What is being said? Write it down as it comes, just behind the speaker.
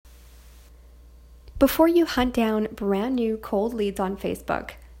Before you hunt down brand new cold leads on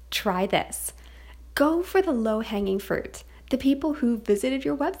Facebook, try this. Go for the low-hanging fruit, the people who visited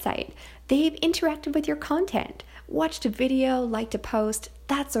your website. They've interacted with your content, watched a video, liked a post,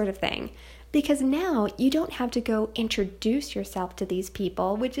 that sort of thing. Because now you don't have to go introduce yourself to these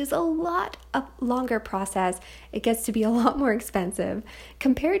people, which is a longer process. It gets to be a lot more expensive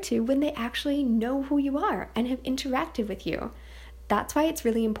compared to when they actually know who you are and have interacted with you. That's why it's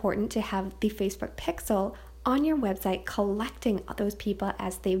really important to have the Facebook pixel on your website collecting those people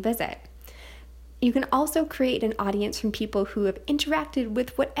as they visit. You can also create an audience from people who have interacted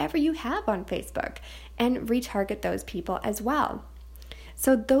with whatever you have on Facebook and retarget those people as well.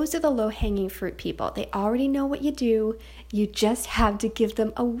 So those are the low-hanging fruit people. They already know what you do. You just have to give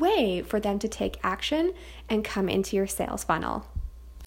them a way for them to take action and come into your sales funnel.